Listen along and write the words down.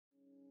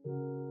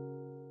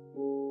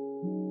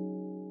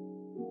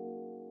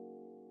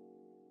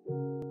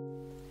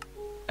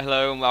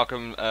Hello and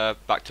welcome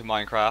back to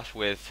Minecraft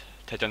with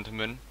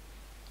TehGentlemen.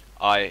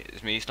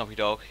 It's me,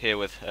 SnoppyDog, here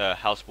with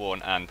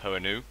Houseborn and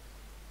Poanu.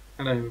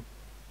 Hello.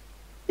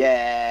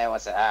 Yeah,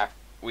 what's up?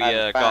 We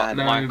got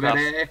Hello, Minecraft.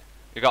 buddy.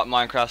 We got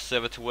Minecraft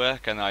server to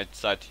work, and I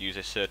decided to use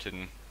a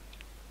certain,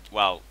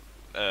 well,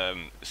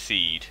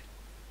 seed.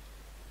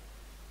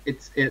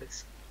 It's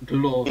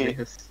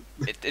glorious.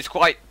 It's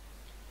quite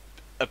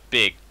a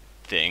big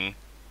thing.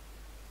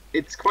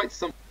 It's quite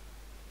something.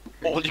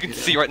 All you can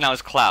see right now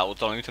is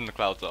clouds. Let me turn the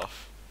clouds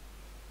off.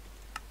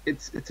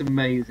 It's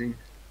amazing.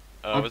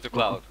 Where's the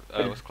cloud?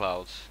 Where's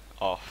clouds?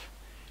 Off.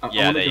 I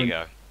Yeah, wanna there you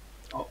go-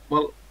 go. Oh,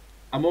 well,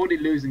 I'm already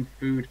losing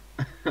food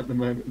at the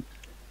moment.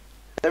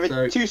 There are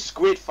So- two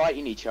squid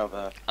fighting each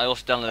other. I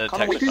also downloaded I a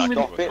can't texture wait to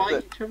pack. stop it.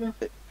 fight each other.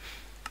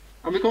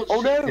 And we've got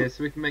Oh, shit no. here,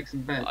 so we can make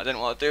some beds. I didn't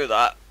want to do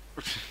that.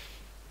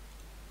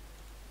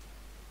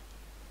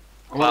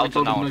 I want Clouds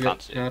are now golden on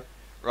nugget, fancy. Chad.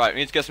 Right,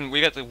 we need to get some. We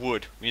get the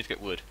wood. We need to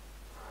get wood.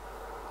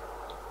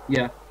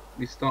 Yeah,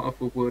 we start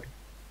off with wood.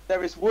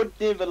 There is wood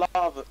near the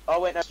lava. Oh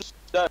wait, no,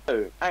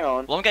 stone. Hang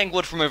on. Well, I'm getting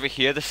wood from over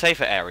here, the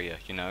safer area,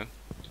 you know.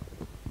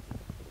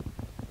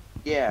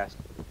 Yeah,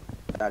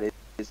 that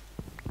is.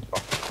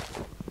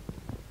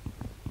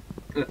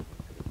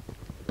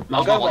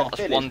 I'll go where That's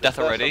Phil one is, death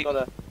but first already. I've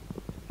gotta...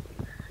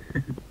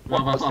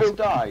 Lava Phil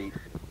died.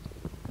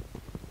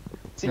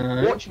 See,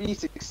 No. watch me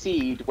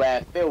succeed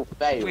where Phil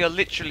failed. We are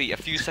literally a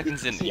few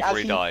seconds in, See, you've as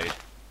already he- died.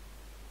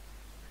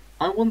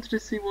 I wanted to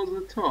see what's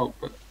at the top,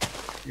 but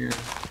yeah.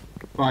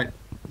 Right,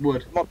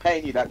 wood. I'm not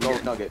paying you that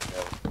gold nugget,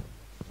 Phil.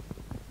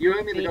 You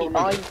owe me the See, gold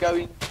I'm nugget.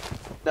 going.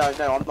 No,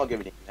 I'm not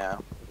giving it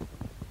now.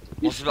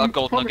 What's about a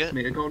gold promised nugget?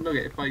 me a gold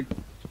nugget if I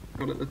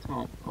got at the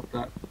top of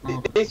that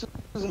lava. This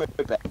was my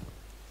bad.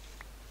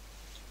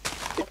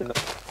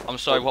 I'm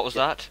sorry, what was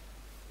that?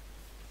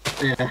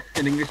 Yeah,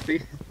 in English,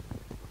 please.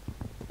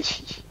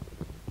 It's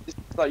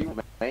like you,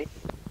 mate.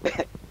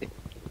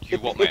 You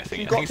what, mate? I If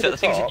think you I got think to the it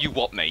said top- you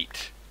what,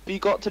 mate? If you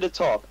got to the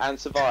top and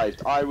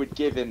survived, I would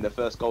give him the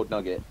first gold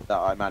nugget that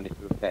I managed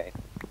to obtain.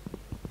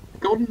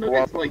 Golden Or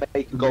nugget's I'll like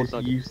make a the gold most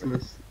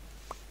nugget.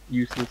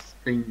 useless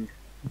thing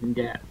you can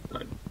get. So,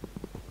 That's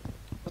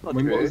I not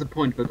mean, what true. was the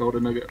point of a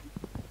golden nugget?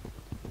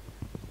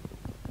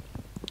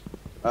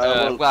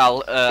 A while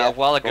ago,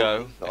 golden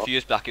a nugget. few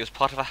years back, it was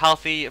part of a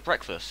healthy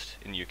breakfast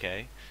in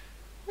UK.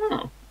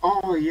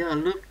 Oh yeah, I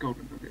love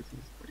golden nuggets in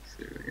this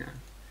place too. Yeah,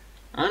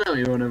 I know what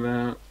you're on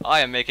about. I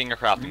am making a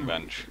crafting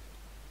bench.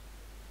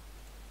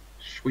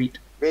 Sweet.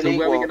 Really? So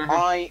where are we Well, gonna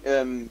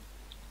have?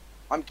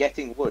 I'm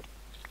getting wood.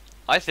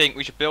 I think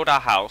we should build our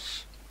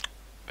house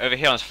over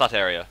here on this flat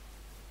area.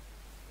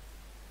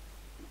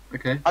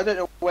 Okay. I don't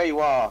know where you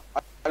are.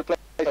 I played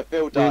a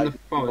Phil We're in died. the You got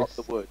forest.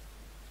 the wood.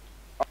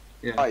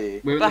 Yeah. Are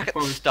you? We're in Back at the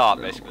forest start,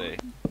 now. basically.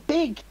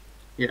 Big.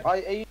 Yeah. Are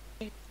you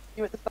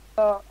at the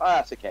start? Oh,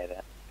 that's okay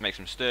then. Make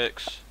some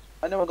sticks,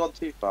 I know I've gone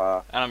too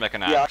far. and I'll make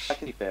an Yeah, axe. I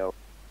can see Phil.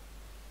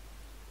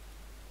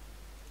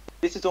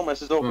 This is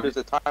almost as awkward Right. as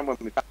the time when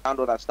we found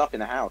all that stuff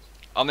in the house.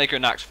 I'll make you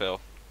an axe, Phil.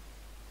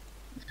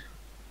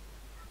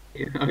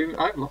 Yeah,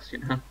 I've lost you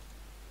now.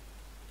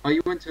 Oh,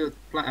 you went to a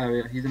flat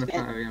area. He's in a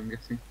flat area, I'm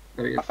guessing.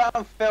 There he I is.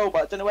 found Phil,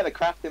 but I don't know where the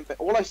crafting. But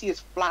all I see is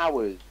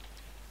flowers.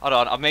 Hold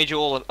on, I've made you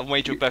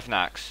both an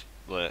axe.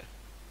 Look.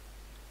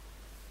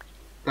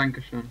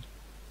 Dankeschön.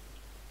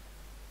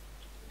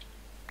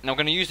 Now I'm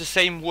gonna use the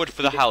same wood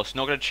for the house,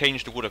 not gonna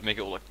change the wood and make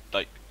it all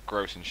like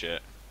gross and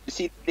shit. You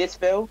see this,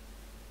 Phil?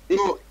 This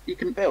Well, you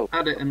can Phil.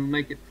 add it and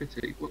make it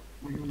pretty. What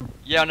are you on?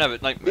 Yeah, I know,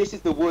 but like This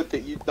is the wood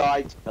that you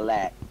died to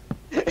collect.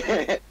 for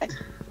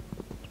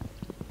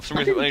some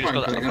I reason didn't try and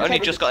I've play it. only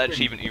That's just how got it that is.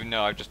 achievement, even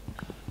though I've just.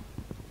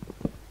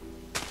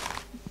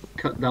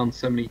 Cut down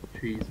so many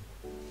trees.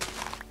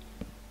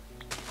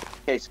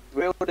 Okay, so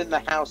we're building the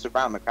house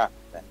around the crafting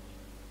then.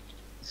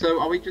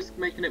 So are we just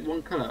making it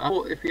one colour? I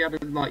thought if we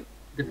added like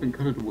different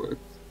coloured woods,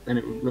 then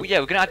it would look. Well, yeah,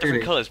 we're gonna add different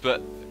Really? colours,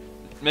 but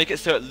make it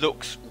so it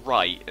looks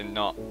right and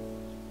not.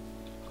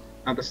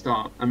 At the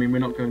start. I mean, we're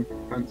not going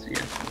fancy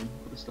yet.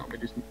 At the start, we're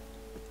just.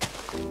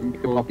 We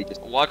could probably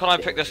just. Why can't I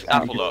pick this Yeah,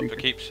 apple you up? can It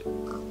see. keeps.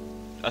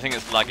 I think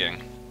it's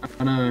lagging.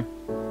 I know.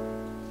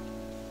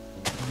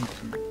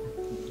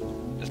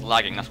 It's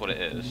lagging. That's what it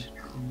is.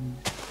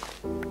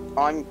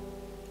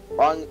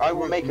 I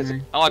will make us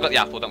Okay. Oh, I got the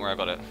apple. Don't worry, I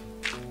got it.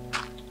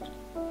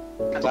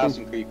 a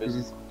thousand creepers.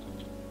 There's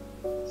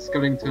a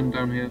skeleton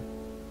down here.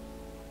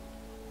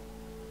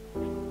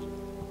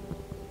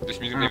 This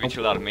music may be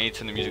too loud. I may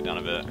turn the music down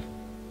a bit.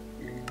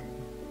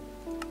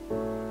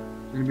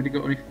 Anybody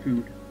got any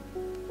food?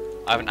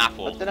 I have an I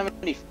apple. don't have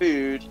any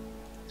food.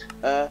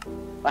 I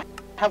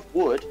have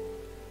wood.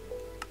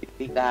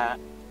 Eat that.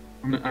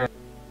 I'm gonna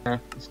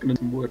it's gonna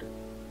some wood.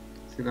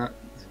 See that?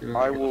 See that?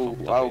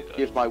 I'll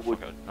give my wood.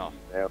 No.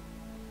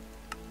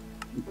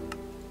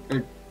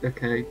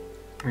 Okay.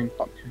 Thank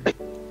you.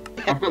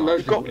 I've got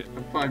loads of got wood.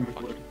 I'm fine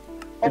with wood.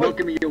 Oh You're not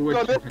giving me your wood.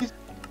 God, Sean. that is-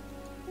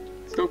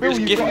 Stop Bill,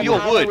 giving you've Give got him an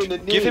your arrow in the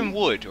wood. Give him knee.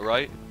 wood,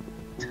 alright?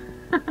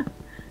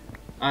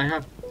 I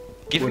have.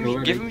 Give wood him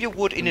already. your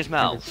wood in his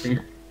mouth.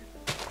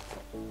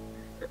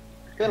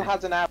 Phil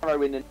has an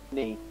arrow in the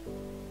knee.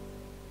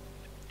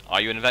 Are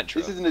you an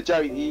adventurer? This isn't a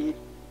joke.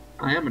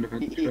 I am an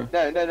adventurer.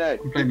 No.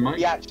 I'm playing Mike.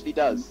 He actually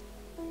does.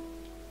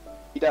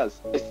 He does.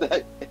 It's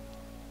that.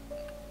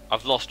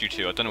 I've lost you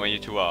two. I don't know where you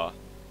two are.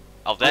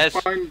 Oh, I there's.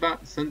 find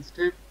that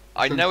sensitive.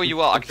 I know where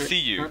you are. I can see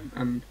you.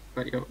 And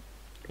that you're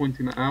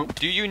pointing that out.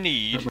 Do you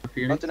need That's my I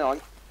feeling. don't know.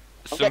 I'm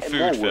some getting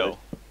more food, Phil? wood.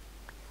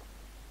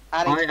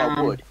 Adding to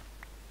my wood.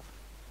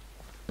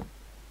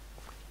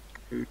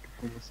 Food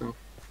for myself.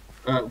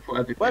 For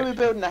everything. Where are we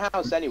building the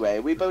house anyway?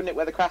 Are we building it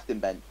where the crafting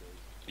bench is?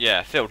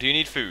 Yeah, Phil. Do you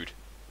need food?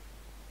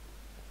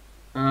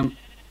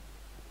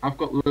 I've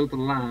got loads of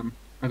lamb.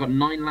 I've got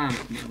 9 lamb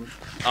at the moment.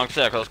 I'm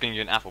clear because I was giving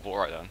you an apple. But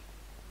alright then.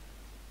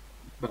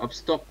 But I've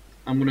stopped.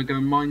 I'm gonna go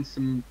mine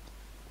some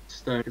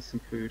stone for some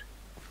food.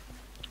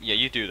 Yeah,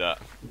 you do that.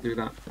 I'll do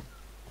that.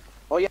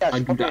 Oh yeah, I I should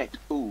do probably that.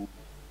 make tools.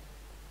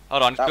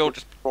 Hold on. Just That build. would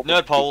Just probably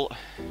nerd be- pole.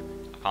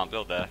 I can't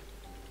build there.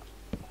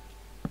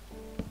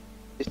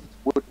 This is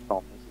wood,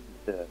 Tom.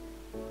 This isn't dirt.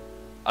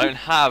 I don't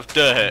have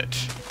dirt.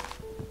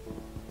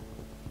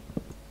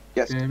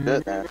 Get some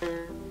dirt there.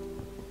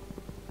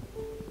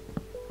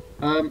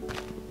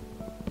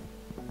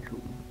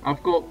 Cool.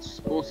 I've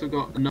also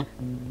got enough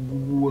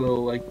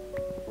wool, I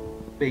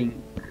think.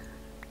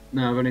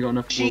 No, I've only got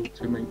enough wool Sheep.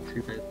 to make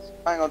 2 beds.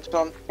 Hang on,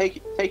 Tom.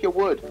 Take your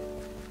wood.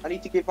 I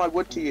need to give my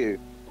wood to you.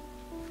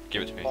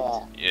 Give it to me.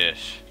 Oh.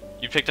 Yes.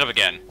 You picked it up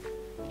again.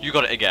 You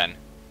got it again.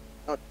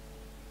 No,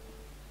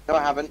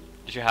 I haven't.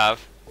 Did you have?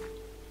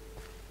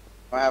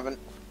 I haven't.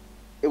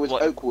 It was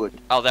What? oak wood.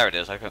 Oh, there it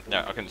is. I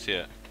couldn't see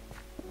it.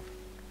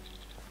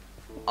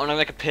 I'm gonna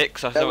make a pick.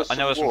 So There I was know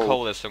some where some wool.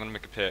 coal is, so I'm gonna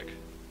make a pick.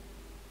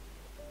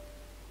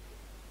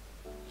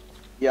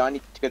 Yeah, I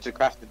need to go to the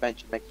crafting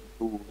bench and make some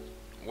tools.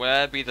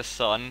 Where be the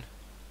sun?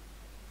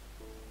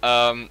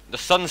 The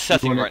sun's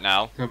setting wanna- right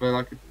now. Have I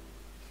like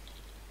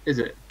Is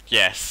it?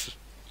 Yes.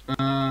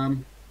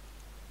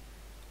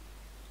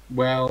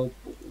 Well,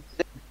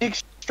 Big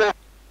strap.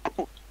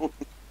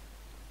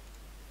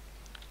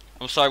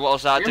 I'm sorry. What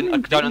was that? I Yeah, don't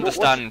what was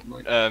understand. it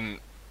like?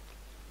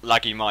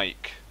 Laggy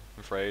mic.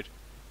 I'm afraid.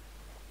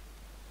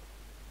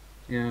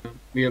 yeah,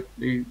 we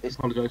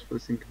apologise for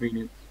this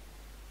inconvenience.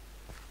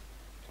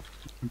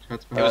 And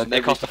Chad's It, was, behind. no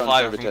it cost a refund,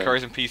 fiver no from return.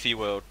 Curry's and PC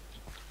World.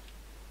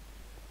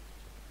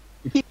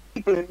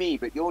 People and me,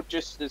 but you're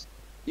just as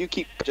you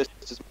keep just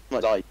as much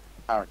as I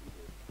apparently.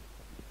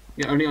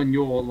 Yeah, only on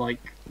your like.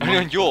 Only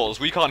on mic. yours.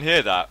 We can't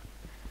hear that.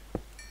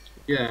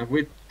 Yeah,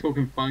 we're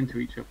talking fine to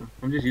each other.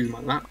 I'm just using my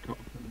laptop.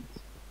 And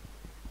it's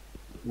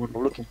I'm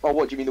wonderful. looking. Oh,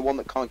 what do you mean the one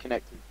that can't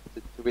connect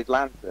to his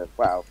LAN server?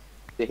 Wow,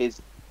 to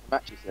his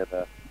matchy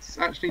server. It's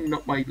actually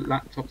not my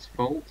laptop's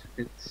fault.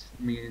 It's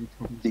me and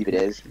Tom's. Believe it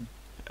is. connection.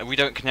 We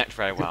don't connect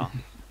very well.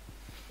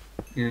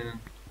 Yeah,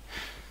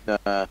 There's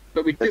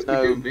but we do. There's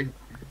no- We do.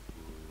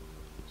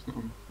 It's not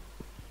on.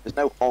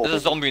 no hole. There's a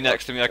zombie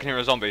next to me. I can hear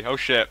a zombie. Oh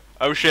shit.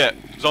 Oh shit.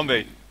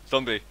 Zombie.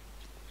 Zombie.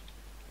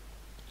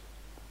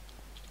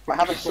 I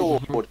have a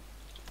sword.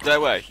 Stay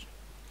away.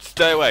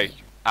 Stay away.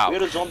 We Ow.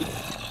 had a zombie.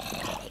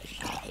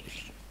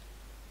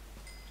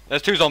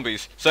 There's 2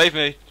 zombies. Save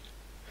me.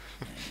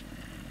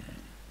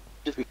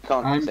 Just we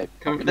can't I'm say. I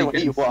currently know where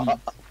you getting are.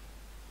 seeds.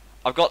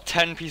 I've got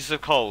 10 pieces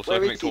of coal, so I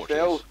Where can is make he, torches.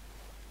 Phil?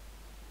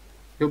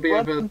 He'll be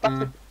Run over back there.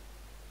 to-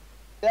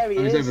 There he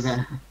Oh, is. he's over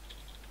there. I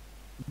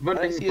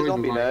Running don't see a towards the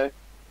zombie light.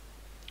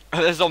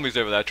 though. There's zombies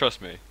over there.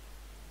 Trust me.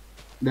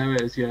 There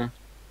it is. Yeah.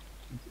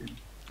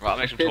 Right, I'll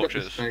make some Cleared up the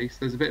torches. space.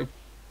 There's a bit of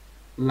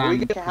Can land.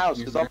 we get a house?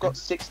 in Because there. I've got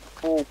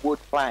 64 wood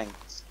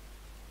planks.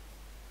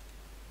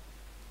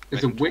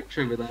 There's a Make some witch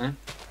over there.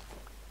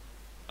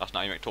 That's not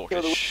how you make Kill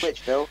torches. the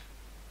witch, Phil.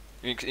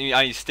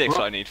 I need sticks.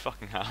 What? I need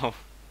fucking hell.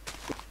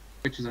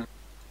 Witch is there.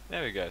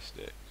 There we go.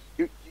 Stick.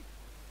 You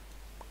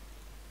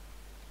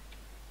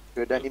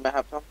don't need my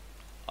help, Tom.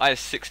 I have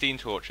 16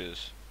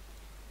 torches.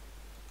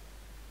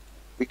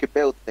 We could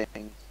build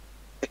things.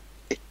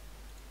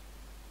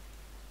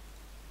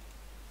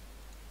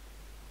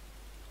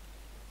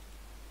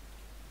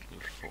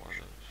 Need 4 of those.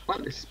 I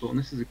like this spawn.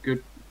 This is a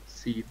good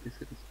seed. This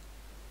is.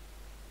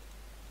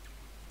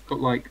 Got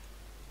like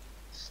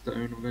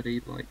stone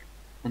already, like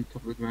on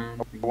top of the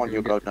ground. We can want go your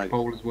and get gold the nuggets.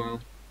 coal as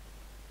well.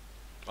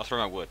 I'll throw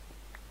my wood.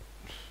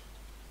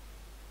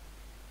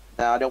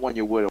 No, I don't want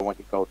your wood. I want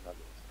your gold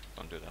nuggets.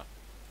 Don't do that.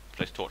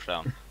 Place torch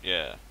down.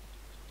 Yeah.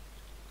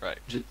 Right.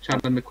 Is it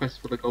channeling the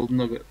quest for the golden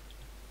nugget?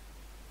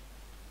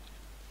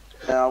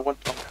 No, I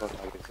want Tom's gold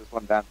nuggets. There's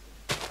one down.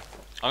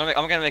 I'm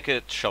gonna make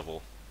a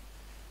shovel.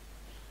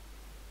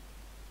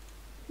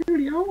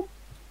 Julio.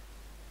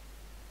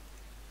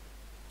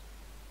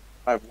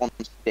 I have 1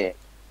 stick.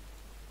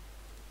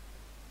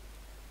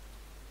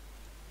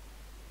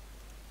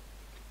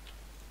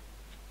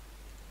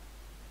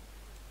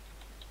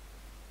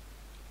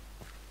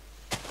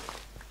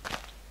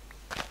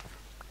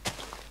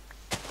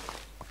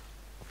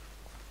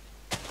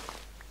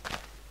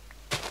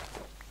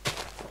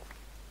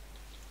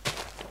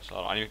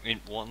 So I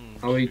need 1,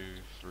 Oh, 2, we-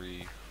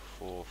 3,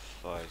 4,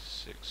 5,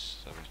 6,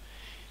 7,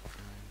 9,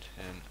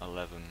 10,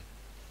 11,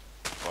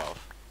 12.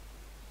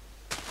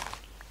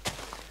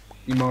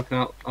 You marking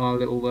out our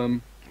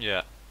little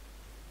Yeah.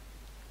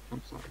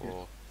 I'm sorry.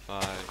 4,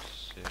 5,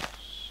 6,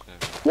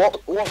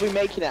 7. What are we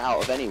making it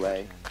out of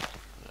anyway? 10,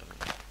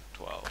 11,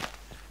 12.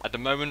 At the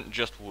moment,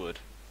 just wood.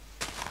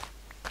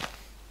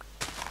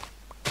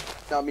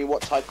 No, I mean,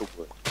 what type of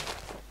wood?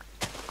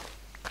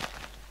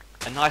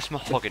 A nice The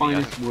mahogany.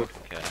 finest wood.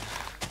 Okay.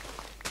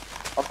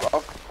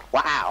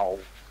 Wow.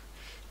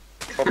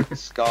 Probably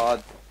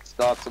scarred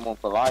someone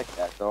for life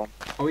there, Tom.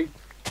 Are we?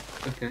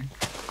 Okay.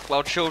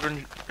 Well,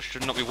 children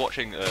should not be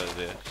watching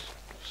this.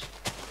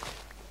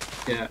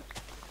 Yeah.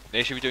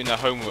 They should be doing their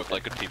homework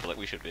like good people, like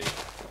we should be.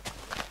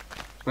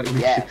 Like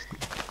we Yes.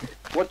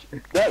 What?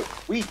 No,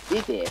 we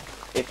did it.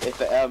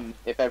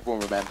 If everyone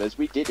remembers,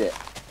 we did it.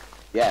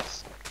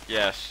 Yes.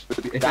 Yes.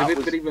 If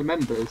everybody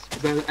remembers,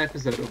 is there an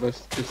episode of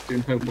us just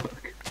doing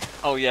homework?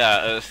 Oh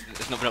yeah,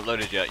 it's not been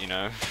uploaded yet, you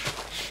know.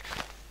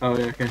 Oh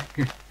yeah, okay.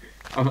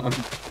 I'm on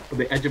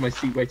the edge of my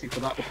seat waiting for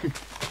that one.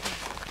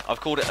 I've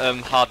called it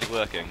hardly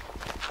working.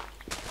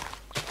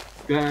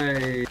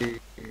 Yay!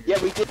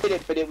 Yeah, we did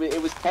it, but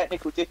it was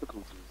technical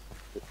difficulties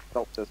that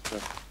stopped us from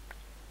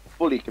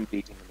fully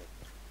completing the mission,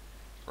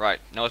 Right,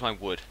 now it's my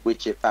wood.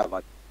 which it felt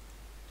like.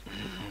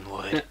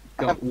 Wood.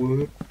 Got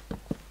wood.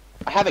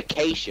 I have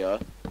acacia.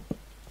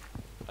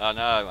 Oh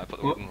no, I put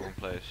the wood What? in the wrong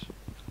place.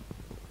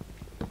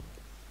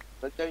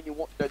 But don't you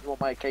want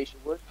my acacia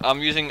wood? I'm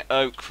using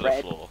oak for the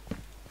Red. floor.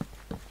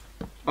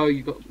 Oh,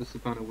 you got the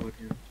savannah wood,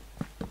 yeah.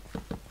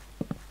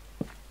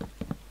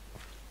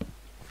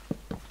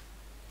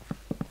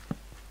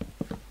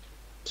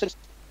 Just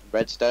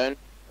redstone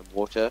and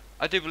water.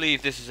 I do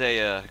believe this is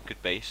a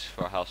good base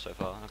for our house so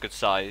far, a good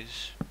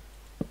size.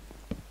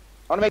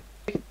 I want to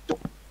make a door.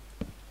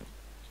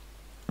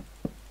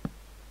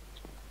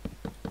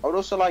 I would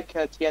also like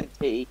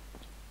TNT.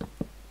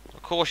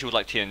 Of course you would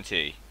like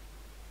TNT.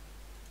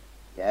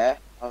 Yeah,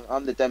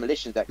 I'm the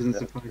demolitions Doesn't expert.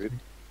 surprise Group. me.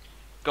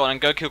 Go on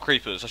and go kill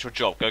creepers, that's your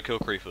job, go kill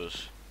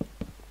creepers.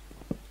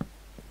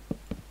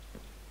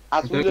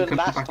 As we Don't learned come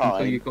last back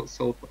until you time, got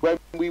sold. when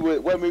we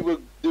were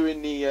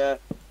doing the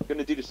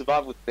gonna do the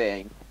survival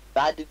thing,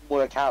 that didn't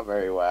work out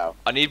very well.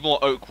 I need more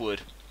oak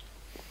wood.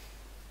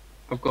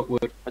 I've got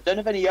wood. I don't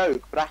have any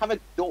oak, but I have a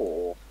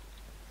door.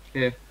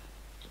 Here.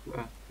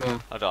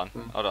 Hold on,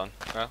 hold on.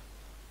 Well.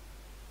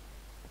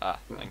 Ah,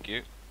 thank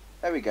you.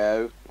 There we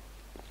go.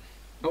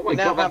 Oh my We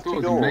now god, that have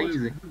two door is doors.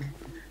 amazing.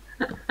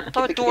 What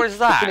type of door is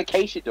It's an that?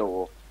 acacia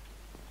door.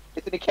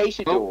 It's an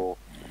acacia Oh. door.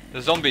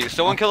 The zombie,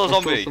 someone kill a I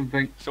saw zombie!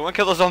 something. Someone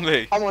kill a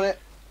zombie! I'm on it.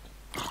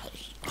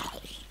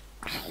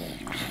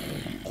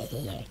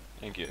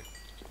 Thank you.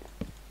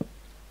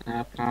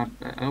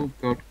 Oh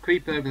god,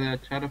 creeper over there,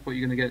 Chad. I thought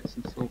you were gonna get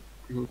some sort of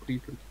little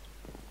creepers.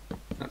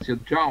 That's your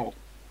job.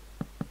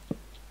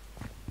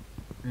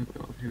 Oh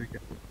god, here we go.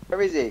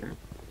 Where is he?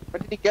 Where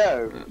did he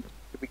go? Uh, Did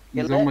we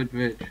He's kill on it? my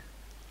bridge.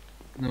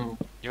 No.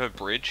 You have a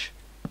bridge?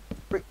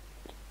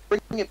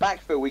 Bring it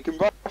back, Phil. We can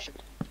rush him.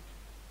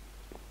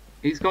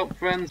 He's got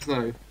friends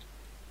though.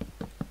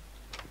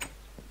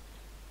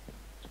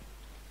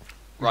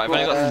 Right, I've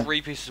only got Uh,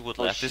 3 pieces of wood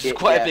oh left. This is shit,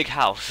 quite yeah. a big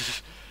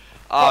house.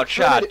 Oh, What?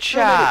 Throw Chad, it-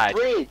 throw it at Chad! the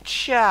bridge.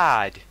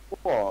 Chad!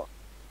 What?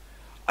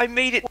 I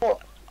made it.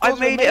 What? I Those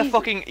are made it a amazing.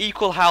 fucking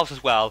equal house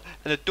as well,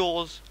 and the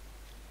doors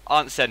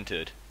aren't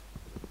centered.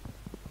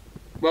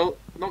 Well,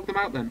 knock them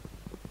out then.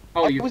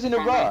 Oh, I you was in a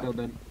found out rush.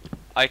 then.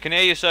 I can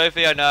hear you,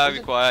 Sophie. I know. Was Be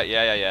it- quiet.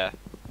 Yeah, yeah,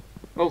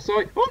 Oh,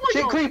 sorry. Oh my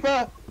Shit, god!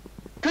 creeper!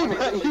 Creeper!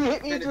 Benefit- You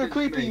hit me into a benefits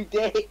creeper, me. you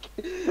dick!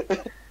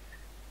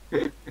 I'm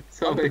gonna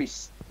Sorry. be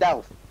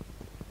stealth.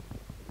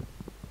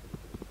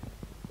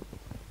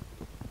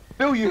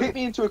 Phil, you hit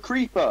me into a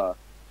creeper!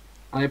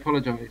 I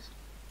apologise.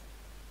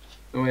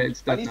 Oh wait,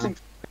 it's I dead need now. some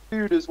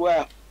food as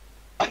well.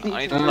 I I need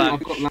need to some plant-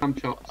 I've got lamb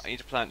chops. I need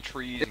to plant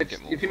trees and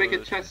get more If you make a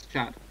wood. chest,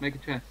 Chad, make a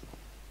chest.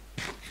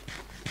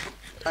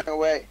 Hang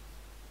away.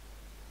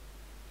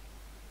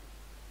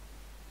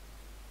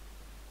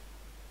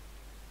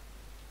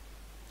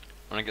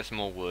 I want to get some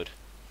more wood.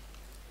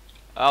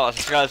 Oh, that's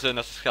a skeleton.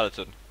 That's a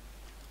skeleton.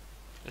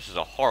 This is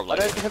a horrible I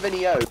idea. don't have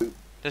any oak.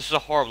 This is a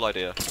horrible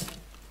idea.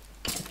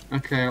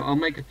 Okay, I'll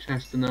make a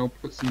chest and I'll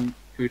put some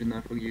food in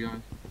there for you guys.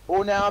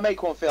 Oh, now I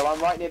make one, Phil. I'm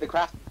right near the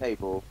crafting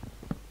table.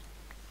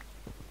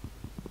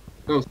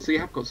 Oh, so you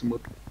have got some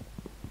wood.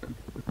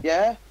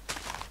 Yeah?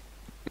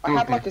 I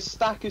have Okay. like a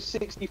stack of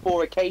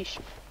 64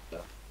 acacia.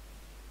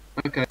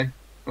 Okay.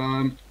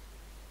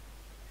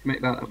 Make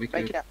that, that'll be Make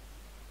good. it out.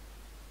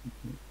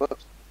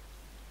 Whoops.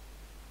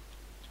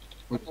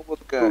 We'll Oh,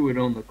 look, Throw it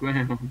on the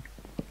ground.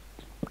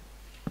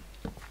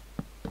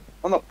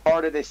 I'm not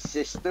part of this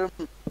system.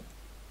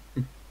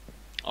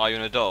 Are you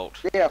an adult?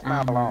 Yeah, I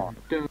found along.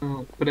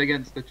 Don't put it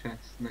against the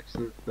chest next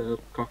to the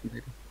coffin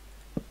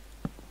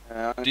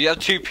table. Do you have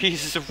 2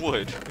 pieces of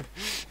wood?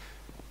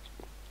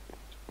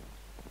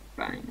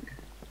 Bang.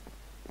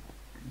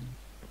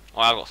 Oh,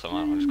 I got some.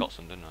 I just got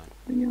some, didn't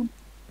I? Yum,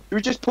 Do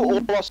we just put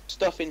all our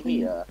stuff in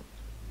here?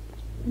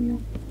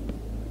 yum,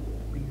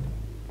 yum.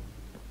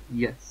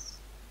 Yes.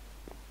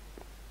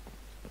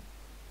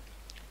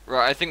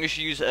 Right, I think we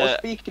should use. Well,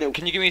 speaking of,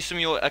 Can you give me some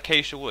of your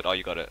acacia wood? Oh,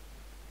 you got it.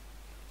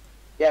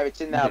 yeah,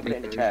 it's in there. I'll put it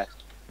in the There it is.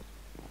 chest.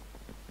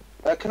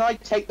 Can I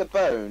take the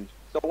bone?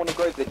 So I want to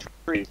grow the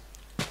tree.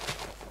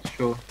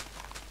 Sure.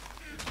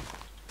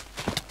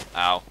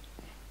 Ow.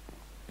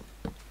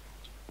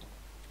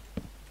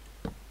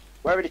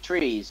 Where are the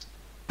trees?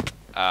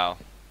 Ow.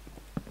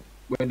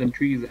 Where them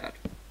trees at?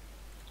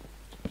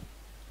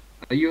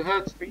 Are you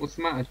hurt? What's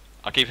the matter?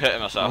 I keep hitting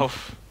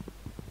myself.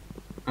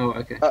 Oh,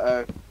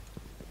 okay.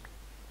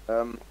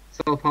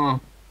 Self-harm.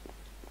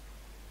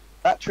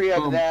 That tree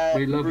over Tom, there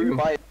we love grew you.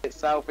 by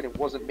itself and it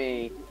wasn't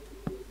me.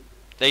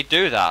 They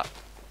do that.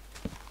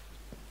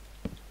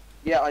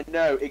 Yeah, I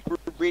know. It grew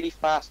really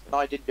fast and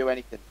I didn't do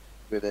anything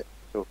with it.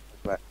 So, I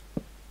swear.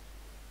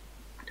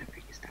 I don't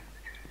think it's down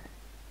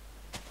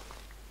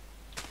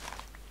the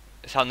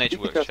It's how nature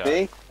You works, trust chat.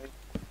 me?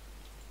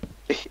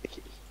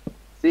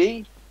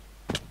 See?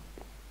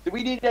 Do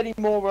we need any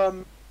more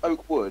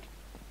oak wood?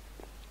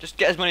 Just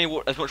get as much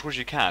wood as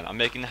you can. I'm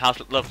making the house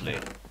look lovely.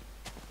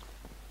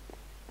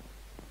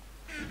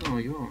 Oh,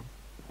 you are.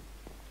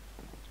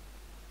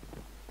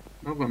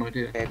 I've got an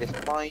idea. Okay, this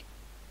might.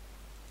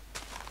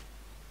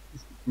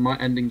 This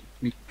might ending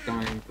me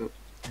dying, but...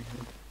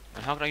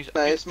 And how can I use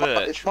No, use it's my-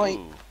 birch? it's my-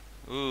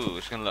 Ooh,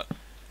 it's gonna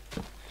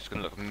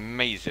look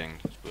amazing.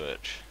 This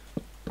birch.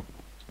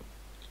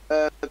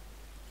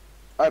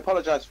 I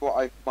apologise for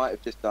what I might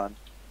have just done.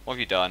 What have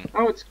you done?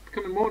 Oh, it's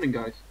becoming morning,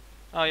 guys.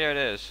 Oh yeah, it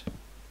is.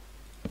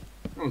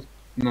 That was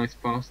nice,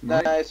 fast No,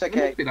 night. it's It okay.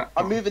 wouldn't be that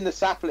I'm fast. moving the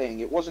sapling.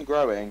 It wasn't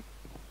growing.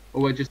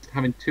 Or we're just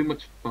having too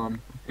much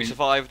fun. I We think.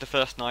 survived the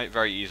first night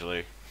very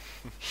easily.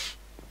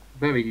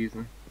 Very easy.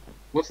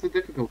 What's the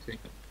difficulty?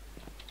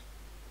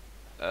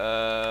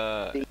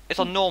 It's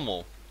on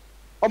normal.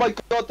 Oh my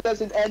god,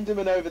 there's an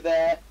Enderman over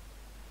there.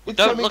 It's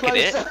Don't coming look at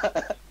it.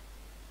 closer.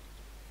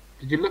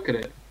 Did you look at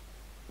it?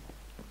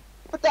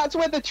 But that's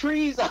where the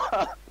trees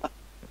are.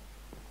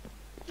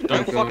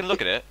 Don't God. fucking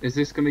look at it. Is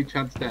this gonna be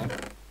Chad's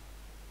death?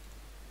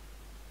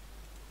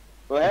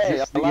 Well, Is hey,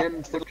 this I the end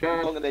lasted of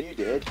Chad? longer than you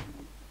did.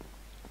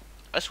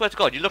 I swear to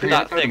God, you look at Yeah,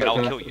 that thing and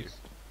I'll kill you.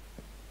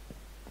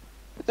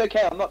 It's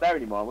okay, I'm not there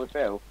anymore. I'm with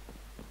Phil.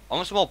 I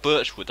want some more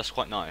birch wood. That's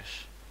quite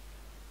nice.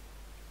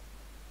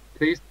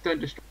 Please don't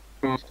destroy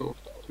our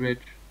bridge.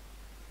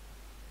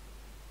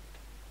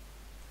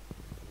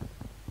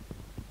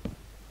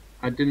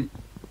 I didn't.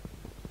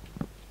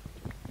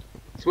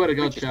 Swear to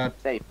God, Bridge is Chad.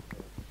 safe.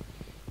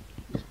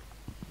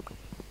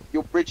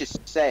 Your bridge is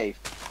safe.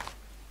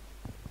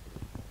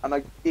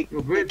 And it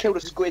Your bridge killed a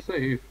is squid.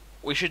 safe.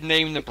 We should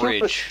name the It killed a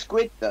bridge.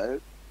 squid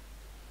though.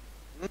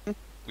 Mm,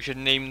 We should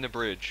name the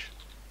bridge.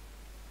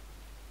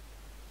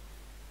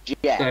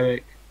 yeah.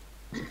 Derrick.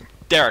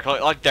 Derrick. I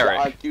like Derrick.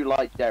 I do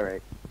like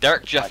Derrick.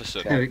 Derrick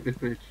Jefferson. Derrick the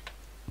bridge.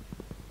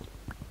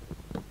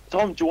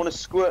 Tom, do you want to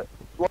squirt?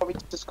 Do you want me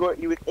to squirt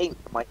you with ink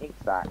from my ink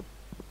sac?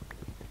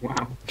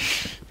 Wow.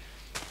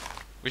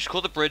 We should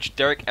call the bridge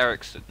Derrick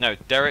Erickson. No,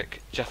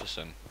 Derrick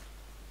Jefferson.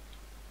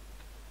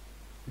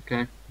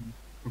 Okay.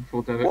 I'm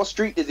full Derrick. What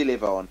street does he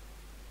live on?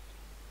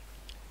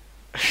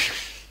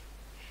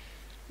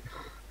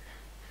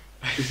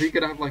 Is he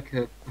gonna have like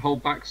a whole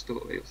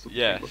backstory or something?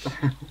 Yes. What the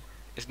hell?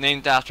 It's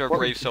named after a What?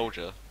 brave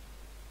soldier.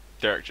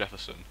 Derrick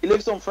Jefferson. He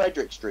lives on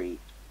Frederick Street.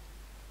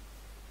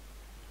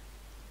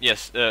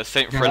 Yes,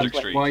 St. Yeah, Frederick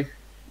like Street. Wife,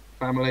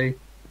 family.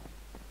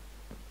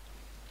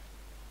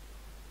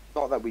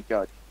 Not that we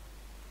judge.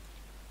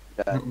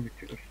 Yeah. Not really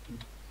Jewish.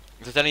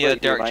 If there's any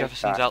Wait, Derrick my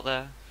Jeffersons back. out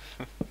there,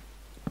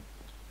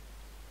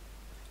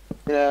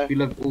 You know, We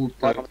love all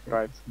Like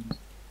Derrick and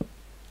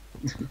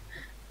Jeffersons.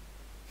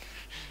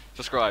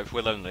 subscribe.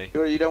 We're lonely.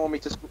 you don't want me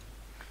to.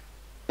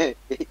 Yes.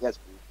 Please.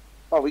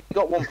 Oh, we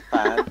got one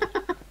fan.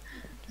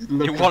 Just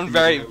look You're at one him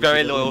very, there,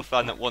 very we loyal love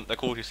fan that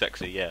calls you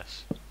sexy.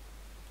 Yes.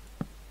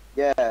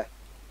 Yeah.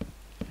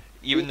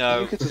 Even you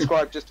though can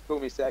subscribe just to call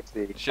me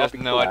sexy. she I'll has be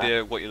no cool with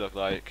idea what you look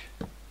like.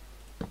 him.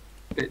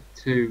 Bit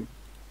too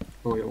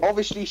loyal. that.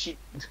 Obviously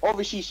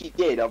she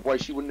did.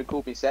 Otherwise she wouldn't have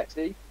called me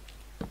sexy.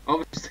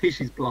 Obviously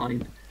she's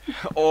blind.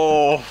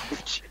 Oh.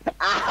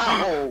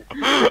 Ow!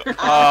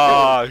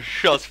 Ah,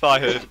 shots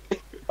fired.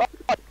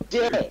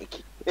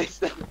 Dick!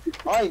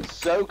 I'm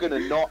so gonna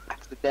not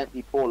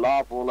accidentally pour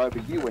lava all over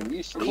you when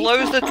you sleep.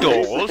 Close the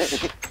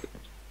doors.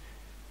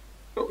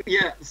 Oh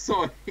yeah,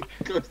 sorry.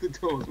 Close the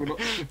doors. We're not.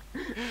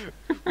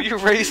 Were you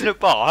raising a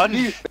barn?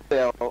 You,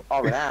 Phil,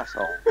 are an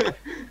asshole.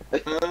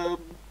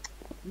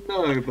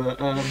 No, but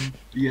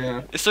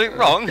yeah. Is something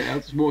wrong? Okay, I'll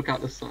just walk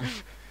out the side.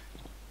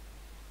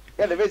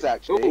 Yeah, there is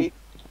actually.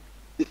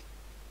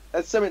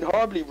 There's something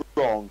horribly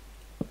wrong.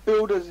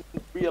 Phil doesn't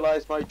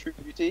realise my true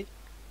beauty.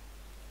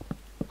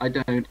 I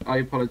don't. I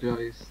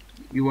apologise.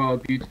 You are a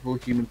beautiful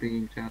human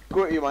being, Chad.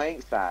 Squirt you my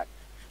ink sac.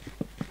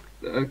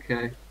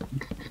 Okay.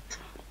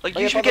 Like Oh,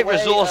 you yeah, should by get the way,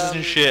 resources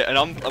and shit, and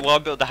I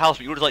built the house,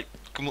 but you're just like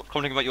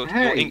commenting about your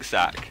Hey. ink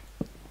sack.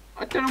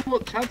 I don't know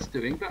what Chad's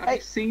doing, but have Hey,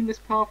 you seen this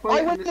pathway I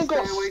and went this and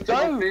got stairway to my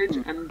stone. fridge?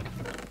 And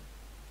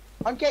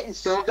I'm getting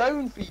Stuff.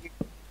 stone for you.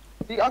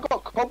 See, I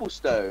got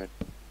cobblestone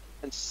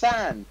and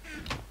sand.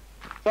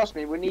 Trust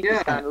me, we need the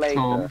yeah, sand later.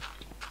 Tom.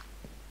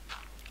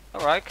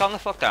 Alright, calm the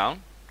fuck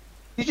down.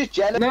 He's just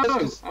jealous. No,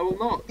 'cause I will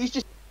not. He's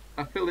just.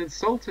 I feel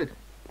insulted.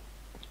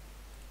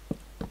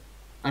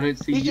 I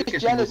don't see He's you just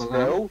getting all jealous, the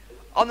land. Phil.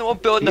 I'm the one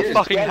building He the is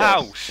fucking jealous.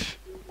 house.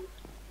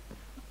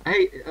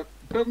 Hey,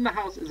 building a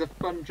house is a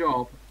fun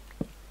job.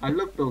 I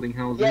love building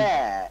houses.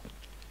 Yeah.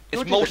 It's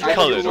You're just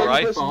multicoloured, jealous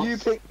alright? because you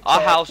picked Our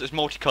top. house is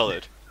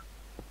multicoloured.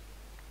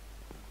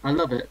 I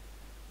love it.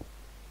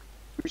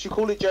 We should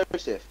call it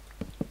Joseph.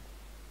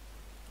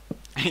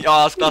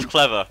 Oh, that's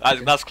clever.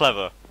 That's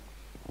clever.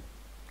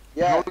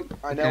 Yeah,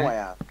 How- I know okay. I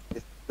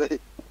am.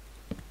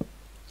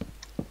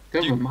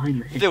 Don't You- remind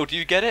me. Phil, do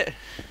you get it?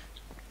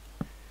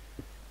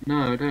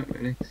 No, I don't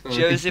really. Sorry.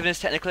 Joseph and his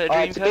technical dream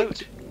Alright,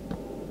 coat?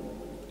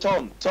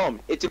 Tom,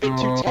 it's a bit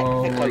too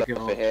Oh my technical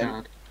god, for him.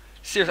 Chad.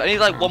 Seriously, I need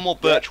like one more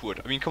Yeah.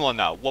 birchwood. I mean, come on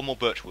now, one more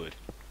birchwood.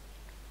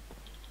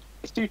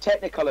 It's too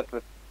technicolor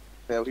for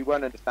Phil. He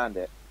won't understand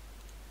it.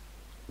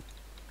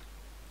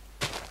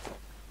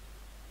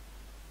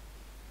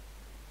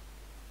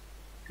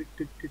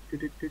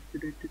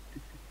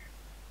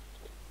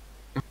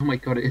 Oh my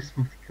god, it is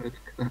multicolored.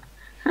 Look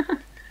at that.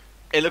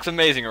 It looks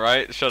amazing,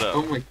 right? Shut up.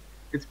 Oh my,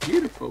 it's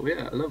beautiful.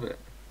 Yeah, I love it.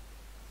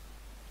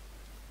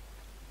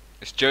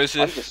 It's I'm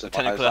Joseph, just the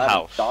surprised technicolor I haven't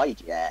house.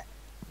 died yet.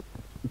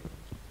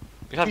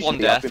 We've had one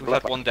Usually I've death. been We've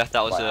had blocked one death.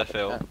 That was by it,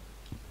 Phil. yeah.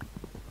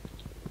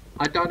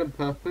 I died on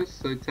purpose,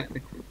 so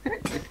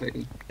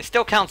technically, It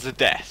still counts as a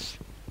death.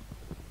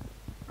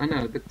 I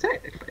know, but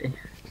technically,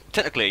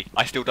 Technically,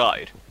 I still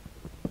died.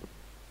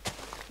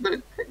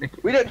 but technically,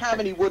 We don't have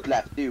any wood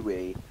left, do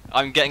we?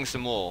 I'm getting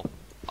some more.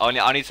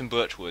 I need some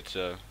birchwood,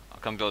 so I'll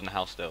come building a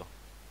house still.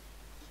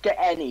 Get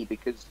any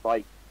because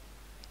like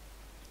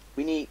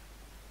we need.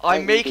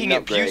 I'm need making an it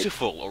upgrade.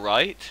 beautiful,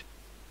 alright?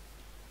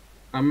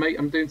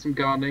 I'm doing some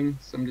gardening,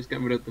 so I'm just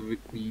getting rid of the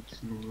weeds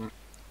and all that.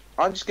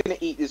 I'm just gonna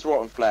eat this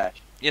rotten flesh.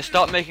 Yeah,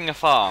 start making a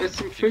farm, There's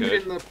some if you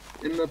food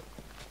could. in the.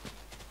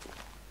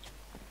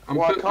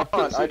 Well, I put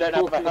can't. some I don't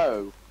pork have in a the-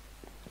 hoe.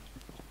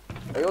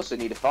 I also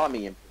need a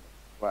farming implement.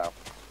 Wow.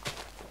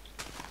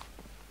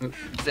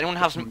 Does anyone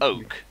have some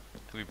oak?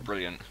 That'd be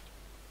brilliant.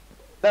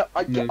 No,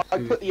 No I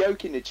food. put the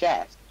oak in the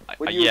chest.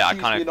 When you Yeah, I accuse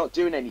me kind of not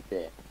doing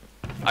anything.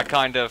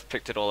 of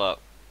picked it all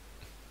up.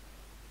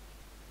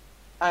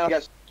 I'll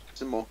get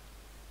some more.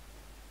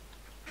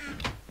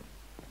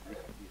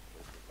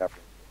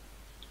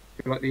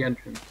 You like the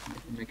entrance?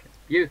 Make it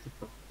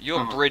beautiful.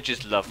 Your Oh. bridge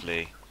is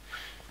lovely.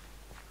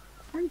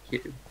 Thank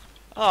you.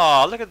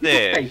 Oh, look at Your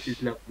face this.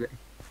 is lovely.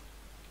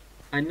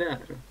 I know.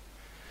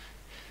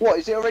 What,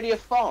 is it already a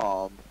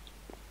farm?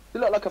 It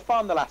looked like a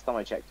farm the last time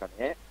I checked on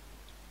it.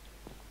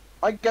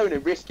 I'm going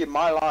and risking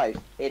my life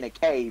in a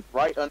cave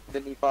right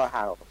underneath our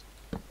house.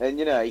 And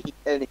you know,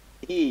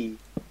 he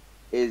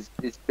is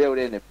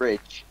building a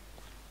bridge.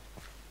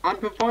 I'm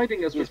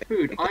providing us with Yeah.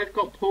 food. I've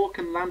got pork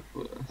and lamb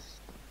for us.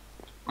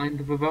 I'm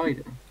the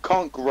provider.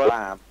 Can't grow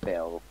lamb,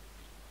 Phil.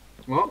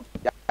 What?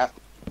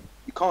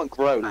 You can't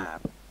grow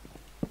lamb.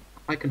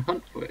 I can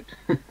hunt for it.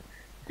 If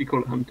you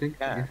call it hunting.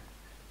 Yeah.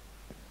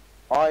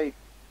 I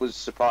was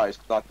surprised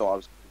because I thought I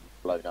was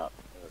blown up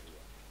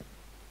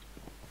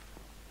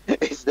earlier.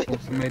 Is there-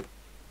 Also made a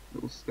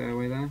little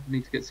stairway there.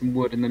 Need to get some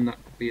wood and then that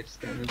could be a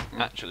stair.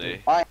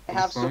 Actually, I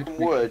have some Inside,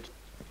 wood.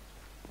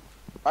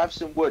 I have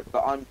some wood,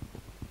 but I'm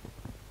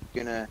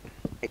gonna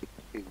take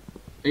two.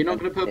 Are you not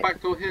going to put a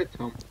back door here,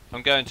 Tom?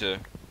 I'm going to.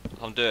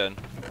 I'm doing.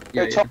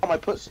 Yeah, Yeah, Tom, I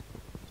put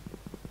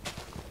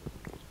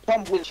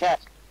Tom with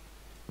chest.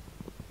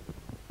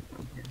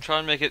 Try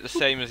and make it the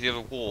same as the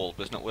other wall,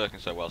 but it's not working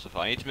so well so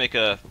far. I need to make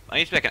an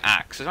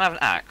axe. I don't have an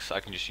axe. I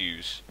can just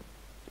use.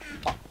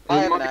 I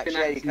have an might axe. be Yeah,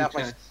 axe you in can have the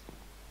my. chest.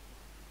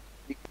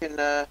 You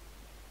can.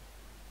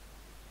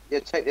 Yeah,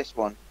 take this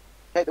one.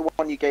 Take the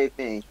one you gave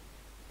me. You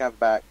can have it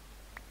back.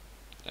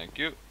 Thank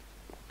you.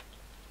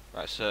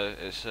 Right, so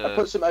it's I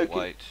put some oak in-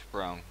 white,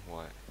 brown,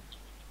 white.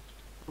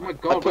 Oh my I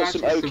god, we're put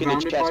some actually oak in the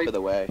surrounded chest, by by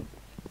the way.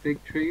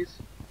 big trees.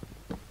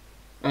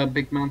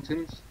 Big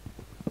mountains.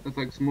 There's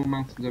like some more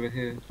mountains over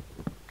here.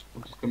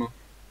 I've just gone off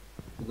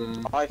to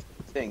the... I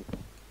think.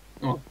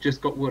 Oh, I've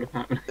just got wood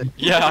apparently.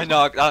 Yeah, I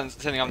know. That's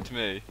something happened to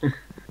me.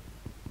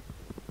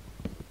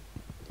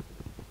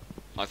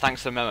 Like,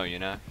 thanks for the memo, you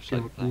know. Just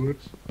like, God, wood.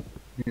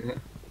 thanks. Yeah.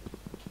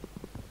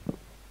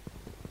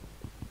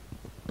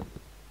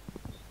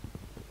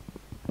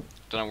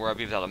 Don't know where I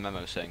leave out a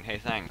memo saying, "Hey,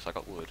 thanks, I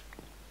got wood."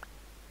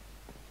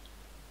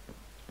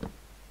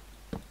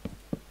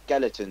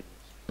 Skeletons.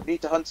 You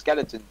need to hunt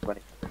skeletons when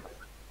it.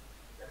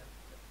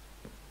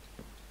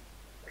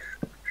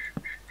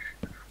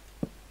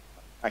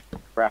 Ah,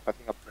 crap, I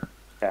think I put it in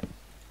the chest.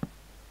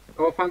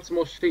 Oh, I found some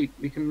more sheep.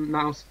 We can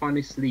now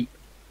finally sleep.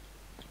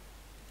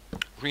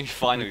 We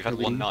finally we've had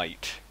one Hopefully.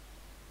 night.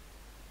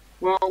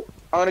 Well,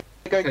 I'm gonna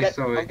go and Okay, get.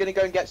 sorry. I'm gonna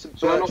go and get some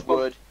So I'm birch not-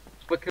 wood.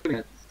 we're killing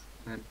it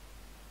then.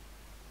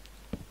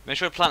 Make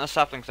sure to plant the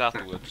saplings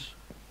afterwards.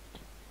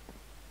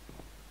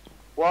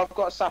 Well, I've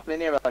got a sapling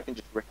here I can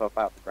just rip up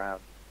out the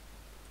ground.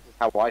 This is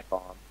how I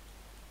farm.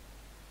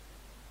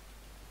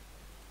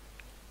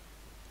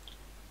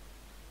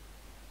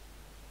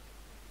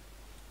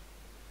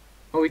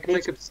 Oh, we can Need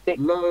make a some stick.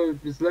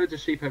 there's loads of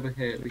sheep over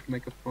here. We can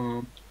make a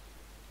farm.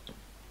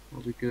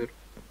 That'll be good.